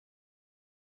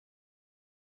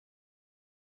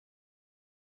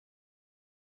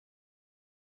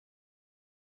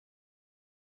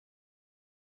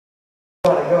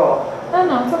Want to go? Oh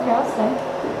no, it's okay, I'll stay.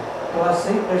 Well, I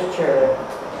see this chair.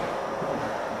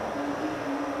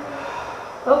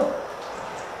 Oh,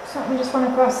 something just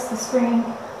went across the screen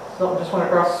Something just went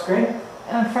across the screen?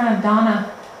 in front of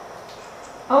Donna.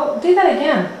 Oh, do that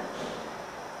again.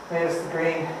 Maybe it's the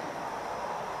green.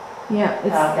 Yeah,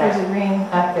 it's, Okay. there's a green.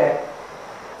 Okay.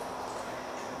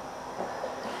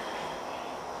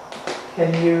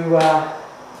 Can you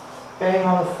bang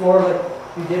on the floor like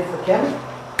you did for Kim?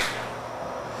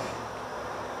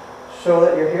 Show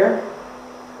that you're here.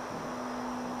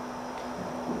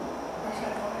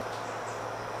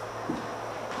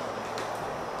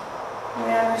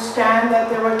 We understand that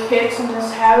there were kids in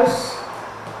this house.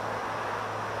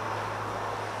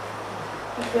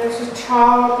 If there's a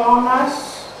child among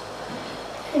us,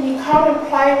 can you come and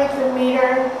play with the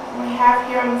meter we have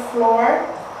here on the floor?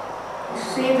 You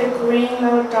see the green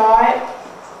little dot?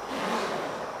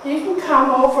 You can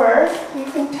come over, you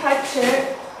can touch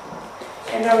it,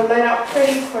 and it'll lit up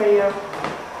pretty for you.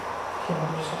 Kim,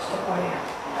 I'm just gonna step by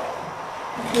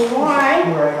If you want,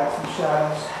 here. I got some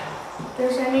shadows. if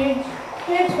there's any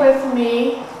kids with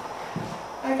me,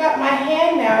 I got my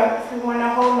hand out if you want to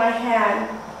hold my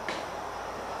hand.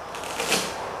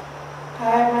 I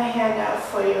have my hand out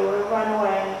for you, we'll run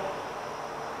away.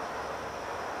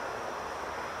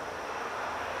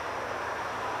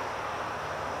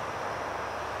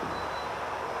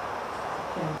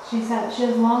 She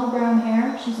has long brown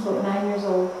hair. She's about 9 years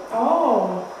old.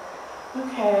 Oh,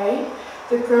 okay.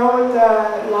 The girl with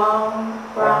the long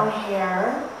brown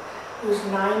hair, who's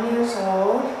 9 years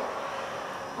old.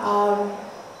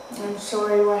 I'm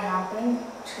sorry what happened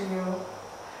to you.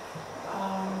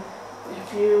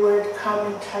 If you would come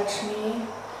and touch me,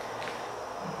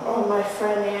 or my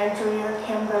friend Andrea or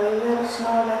Kimberly, let us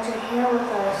know that you're here with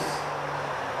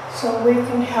us. So we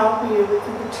can help you, we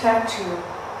can protect you.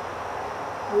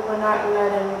 We will not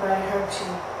let anybody hurt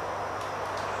you.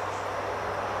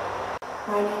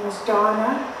 My name is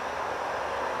Donna.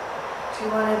 Do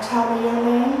you want to tell me your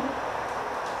name?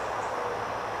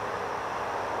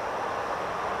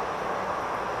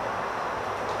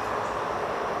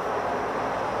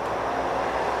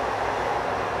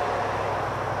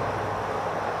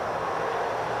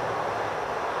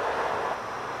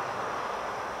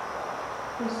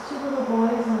 There's two little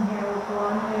boys in here with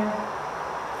blonde hair.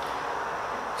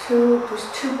 There's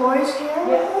two boys here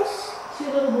with us? Two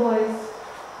little boys.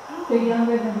 They're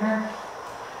younger than her.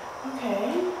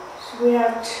 Okay, so we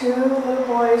have two little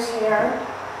boys here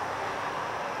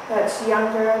that's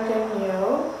younger than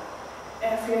you.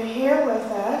 If you're here with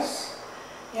us,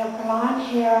 you have blonde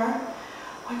hair,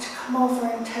 why don't you come over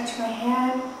and touch my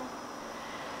hand?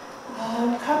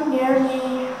 Come near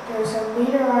me, there's a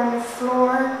meter on the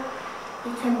floor.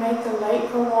 You can make the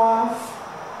light go off.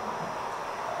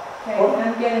 Okay,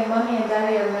 I'm getting Mommy and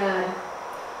Daddy are mad.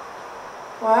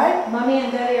 What? Mommy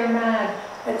and Daddy are mad.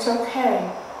 It's okay.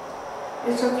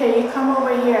 It's okay, you come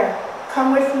over here.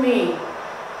 Come with me.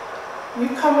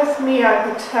 You come with me,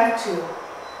 I'll protect you.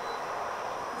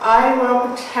 I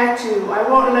will protect you. I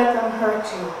won't let them hurt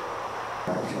you.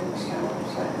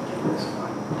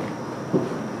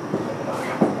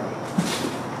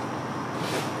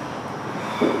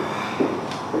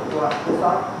 You want this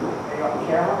on? Are you on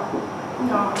camera?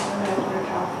 No, I'm going to have to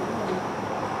talk to you.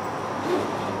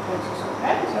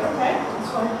 Is that okay? That's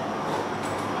fine.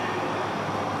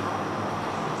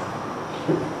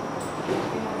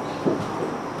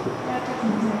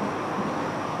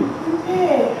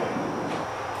 Okay.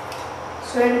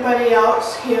 So anybody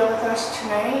else here with us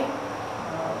tonight?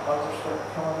 Bugs are starting to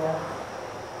come in.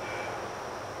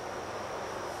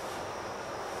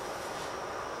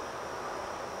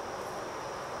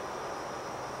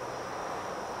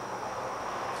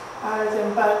 Other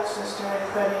than Bugs, is there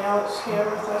anybody else here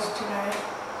with us tonight?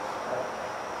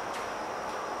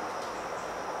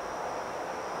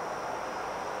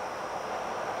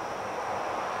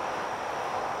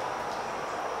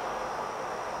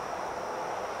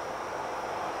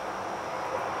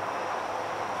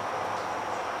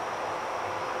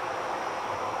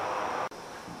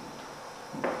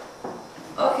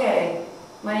 Okay,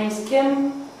 my name's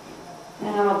Kim,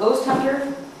 and I'm a ghost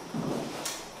hunter,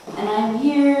 and I'm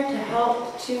here to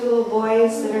help two little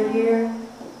boys that are here.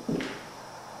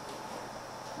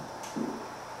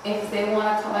 If they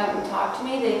want to come out and talk to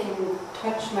me, they can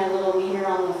touch my little meter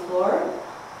on the floor.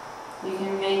 You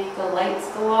can make the lights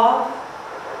go off,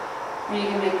 or you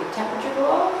can make the temperature go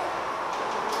off.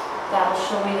 That'll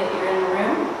show me that you're in the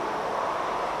room.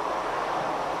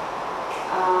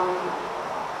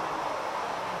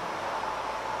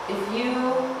 If you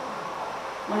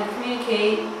want to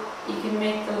communicate, you can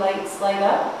make the lights light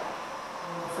up.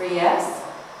 for yes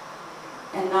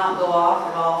and not go off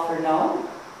at all for no.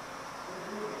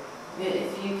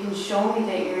 If you can show me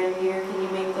that you're in here, can you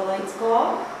make the lights go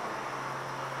off?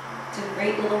 It's a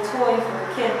great little toy for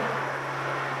a kid.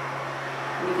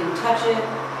 You can touch it.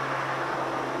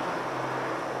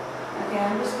 Okay,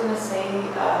 I'm just going to say,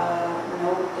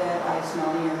 note that I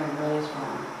smell urine really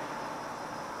strong.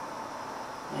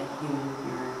 Like human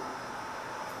urine.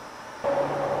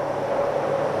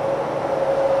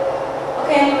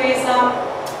 Okay, anyways,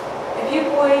 if you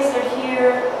boys are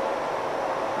here,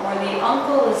 or the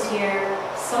uncle is here,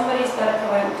 somebody's got to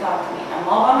come out and talk to me. I'm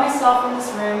all by myself in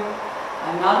this room.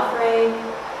 I'm not afraid.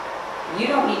 You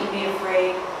don't need to be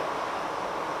afraid.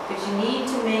 But you need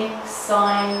to make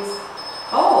signs.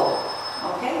 Oh,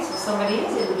 okay, so somebody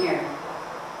is in here.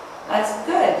 That's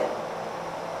good.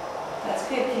 That's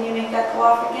good. Can you make that go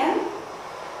off again?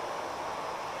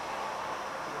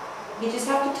 You just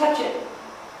have to touch it.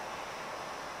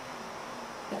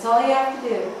 That's all you have to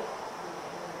do.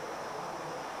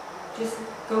 Just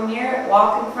go near it,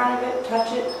 walk in front of it,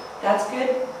 touch it. That's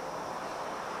good.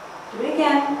 Do it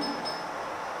again.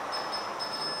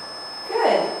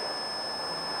 Good.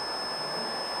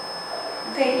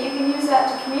 Okay, you can use that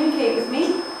to communicate with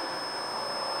me.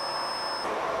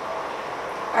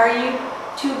 Are you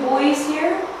two boys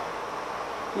here?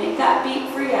 Make that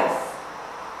beep for yes.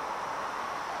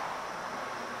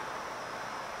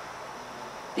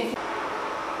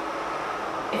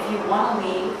 If you want to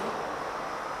leave,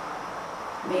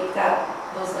 make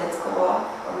those lights go off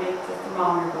or make the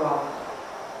thermometer go off.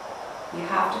 You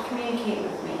have to communicate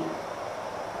with me.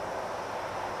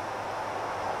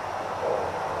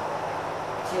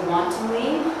 Do you want to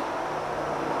leave?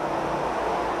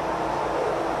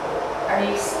 Are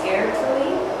you scared to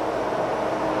leave?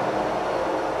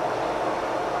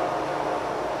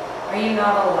 Are you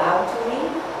not allowed to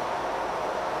leave?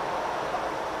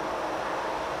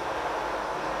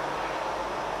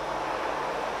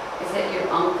 Is it your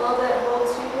uncle that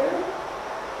holds you here?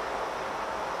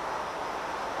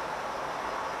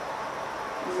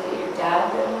 Is it your dad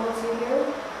that holds you here?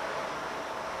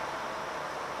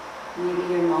 Maybe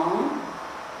your mom?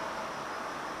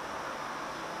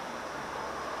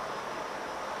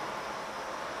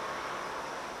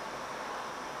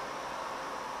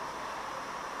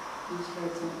 I just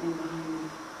heard something behind me.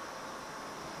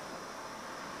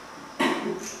 I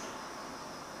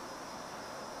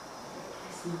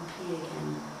smell pee again.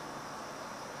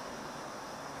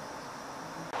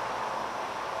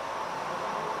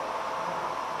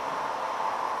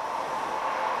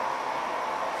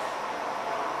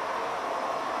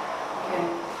 Okay.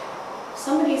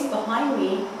 Somebody's behind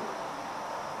me.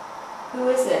 Who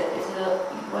is it? Is it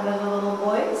one of the little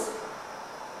boys?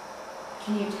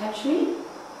 Can you touch me?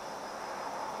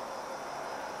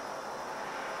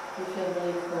 You feel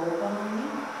really cold behind me?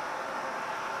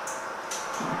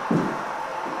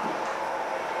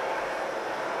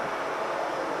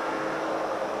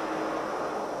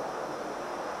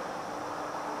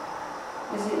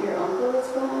 Is it your uncle that's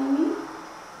behind me?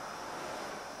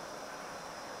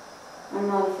 I'm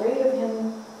not afraid of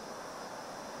him.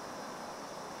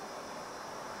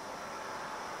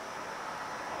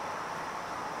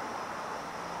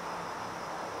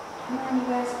 Come on, you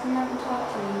guys, come out and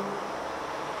talk to me.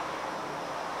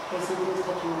 Okay, something's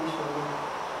touching my shoulder.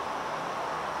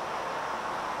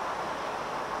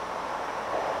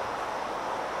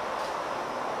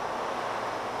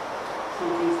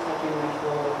 Something's touching my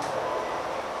shoulder.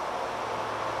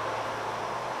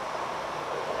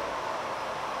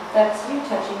 If that's you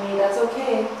touching me, that's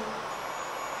okay.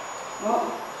 Oh.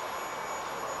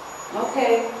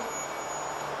 Okay.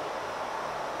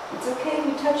 It's okay if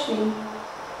you touch me.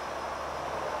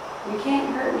 You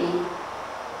can't hurt me.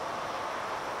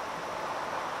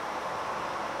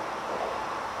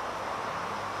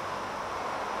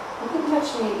 You can touch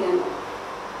me again.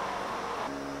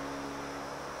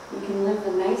 You can live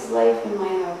a nice life in my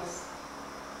house.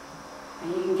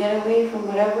 And you can get away from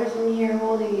whatever's in here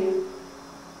holding you.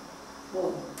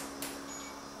 Whoa.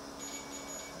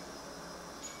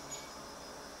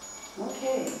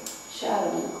 Okay,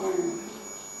 shadow in the corner.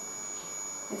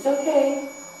 It's okay.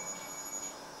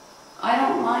 I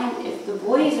don't mind if the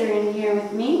boys are in here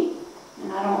with me,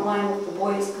 and I don't mind if the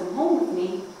boys come home with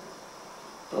me,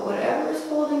 but whatever is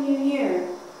holding you here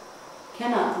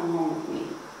cannot come home with me.